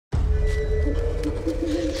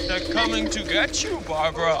coming to get you,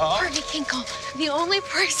 Barbara. Barney Kinkle, the only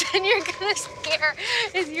person you're gonna scare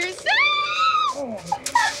is yourself.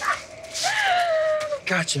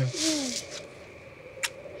 Gotcha.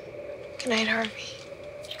 Good night, Harvey.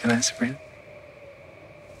 Good night, Sabrina.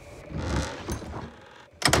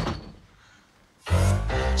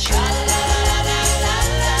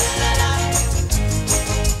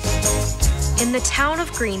 In the town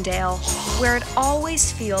of Greendale, where it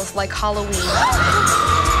always feels like Halloween,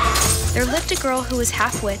 there lived a girl who was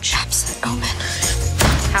half witch, Absent omen.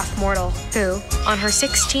 half mortal, who, on her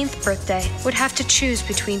 16th birthday, would have to choose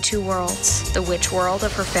between two worlds, the witch world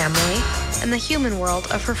of her family and the human world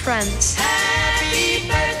of her friends. Happy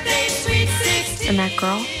birthday, sweet 16. And that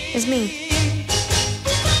girl is me.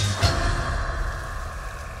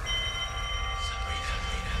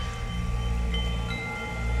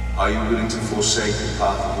 Are you willing to forsake the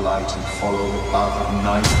path of light and follow the path of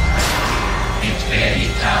night? It's very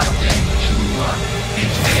thousand to one.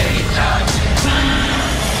 It's very thousand.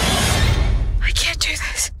 I can't do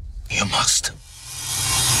this. You must.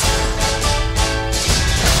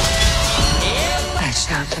 I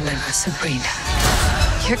shall deliver Sabrina.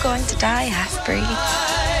 You're going to die, half-breed.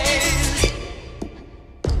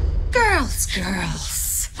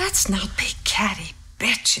 Girls, let's not be catty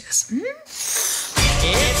bitches,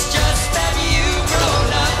 It's just that you've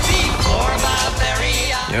grown up before my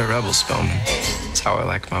very eyes. You're a rebel, Spellman. That's how I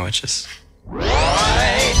like my witches. You turned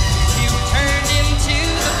into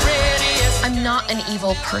the prettiest I'm not an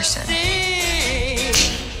evil person, thing.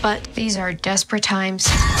 but these are desperate times.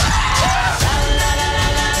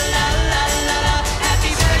 Happy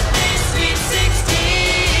birthday, sweet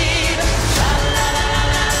 16.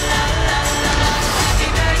 Happy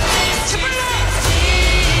birthday, sweet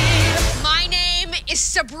 16. My name is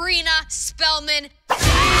Sabrina Spellman,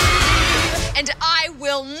 and I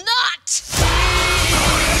will not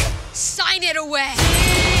sign it away.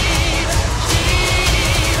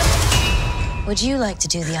 Would you like to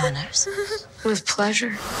do the honors? With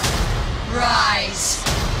pleasure. Rise.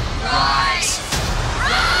 Rise.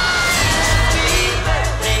 Happy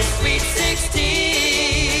birthday, sweet 16.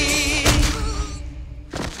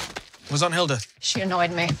 What's on Hilda? She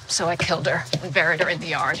annoyed me, so I killed her and buried her in the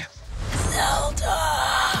yard.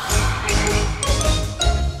 Zelda.